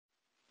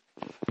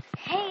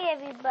Hey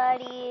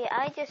everybody,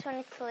 I just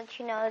wanted to let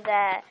you know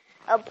that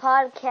a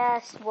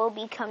podcast will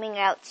be coming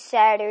out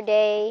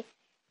Saturday,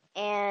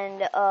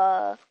 and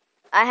I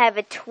have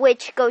a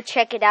Twitch, go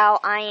check it out.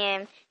 I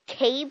am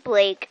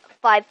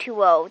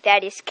KBlake520,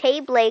 that is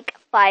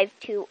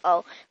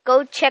KBlake520.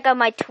 Go check out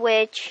my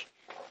Twitch.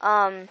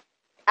 I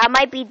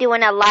might be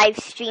doing a live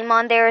stream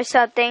on there or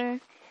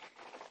something.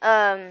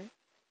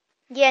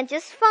 Yeah,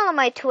 just follow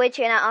my Twitch,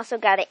 and I also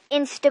got an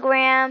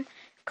Instagram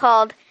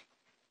called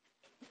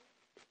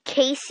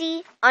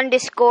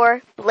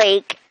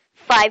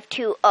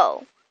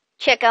Casey_Blake520.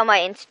 Check out my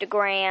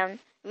Instagram.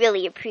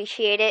 Really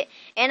appreciate it.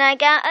 And I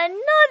got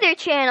another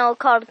channel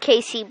called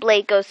Casey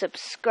Blake. Go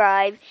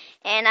subscribe.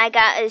 And I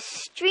got a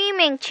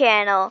streaming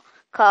channel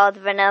called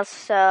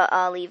Vanessa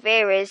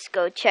Oliveras.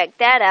 Go check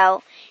that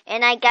out.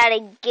 And I got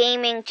a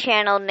gaming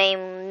channel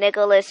named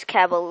Nicholas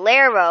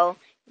Caballero.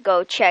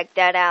 Go check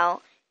that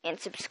out. And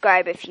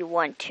subscribe if you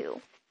want to.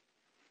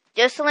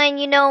 Just letting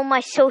you know, my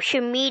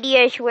social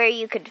media is where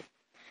you could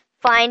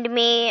find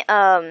me.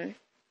 I'm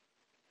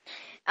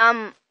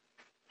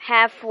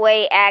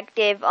halfway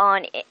active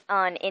on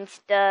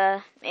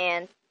Insta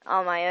and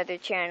all my other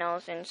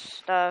channels and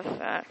stuff.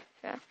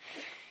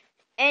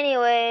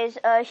 Anyways,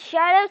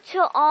 shout out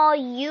to all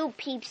you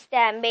peeps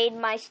that made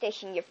my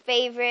station your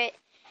favorite,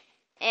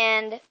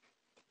 and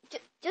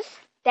just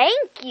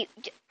thank you.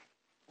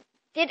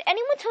 Did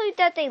anyone tell you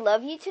that they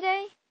love you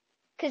today?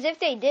 Because if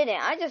they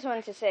didn't, I just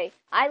wanted to say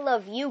I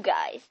love you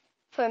guys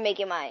for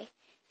making my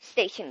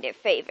station their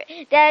favorite.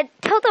 Dad,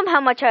 tell them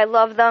how much I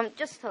love them.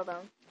 Just tell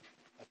them.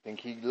 I think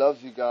he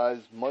loves you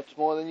guys much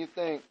more than you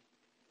think.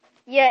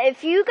 Yeah,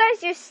 if you guys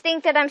just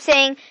think that I'm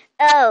saying,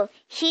 oh,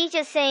 he's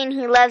just saying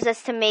he loves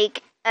us to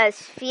make us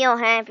feel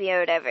happy or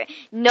whatever.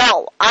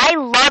 No, I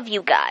love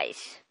you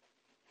guys.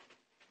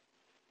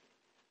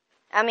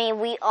 I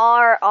mean, we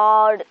are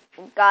all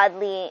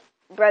godly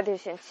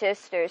brothers and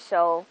sisters,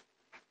 so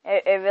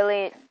it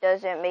really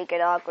doesn't make it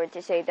awkward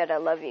to say that I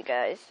love you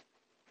guys.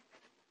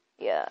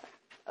 Yeah.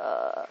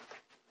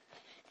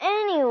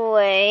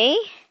 Anyway,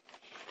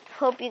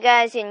 hope you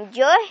guys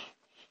enjoy,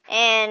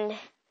 and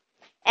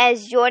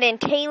as Jordan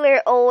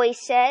Taylor always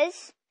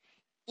says,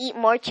 eat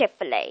more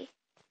Chick-fil-A.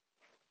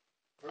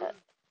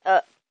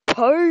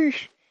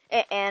 Peace.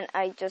 And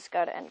I just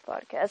gotta end the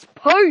podcast.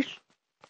 Peace.